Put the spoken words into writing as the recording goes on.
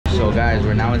So guys,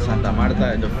 we're now in Santa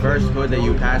Marta. The first hood that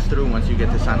you pass through once you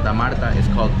get to Santa Marta is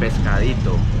called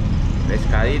Pescadito.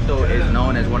 Pescadito is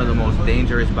known as one of the most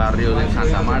dangerous barrios in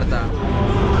Santa Marta.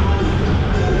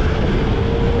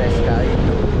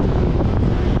 Pescadito.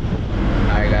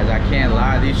 Alright guys, I can't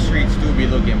lie, these streets do be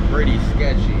looking pretty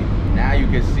sketchy. Now you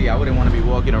can see I wouldn't want to be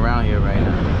walking around here right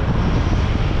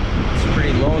now. It's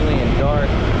pretty lonely and dark.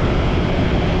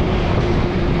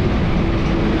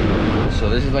 So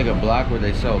this is like a block where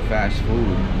they sell fast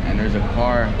food, and there's a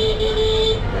car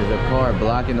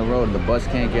blocking the road. The bus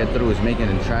can't get through. It's making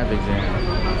a traffic jam.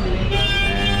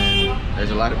 And there's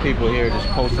a lot of people here just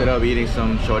posted up eating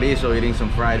some chorizo, eating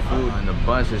some fried food, and the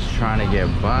bus is trying to get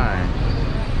by.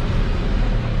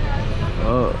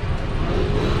 Oh.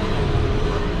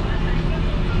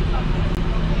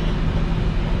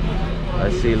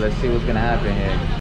 Let's see what's gonna happen here.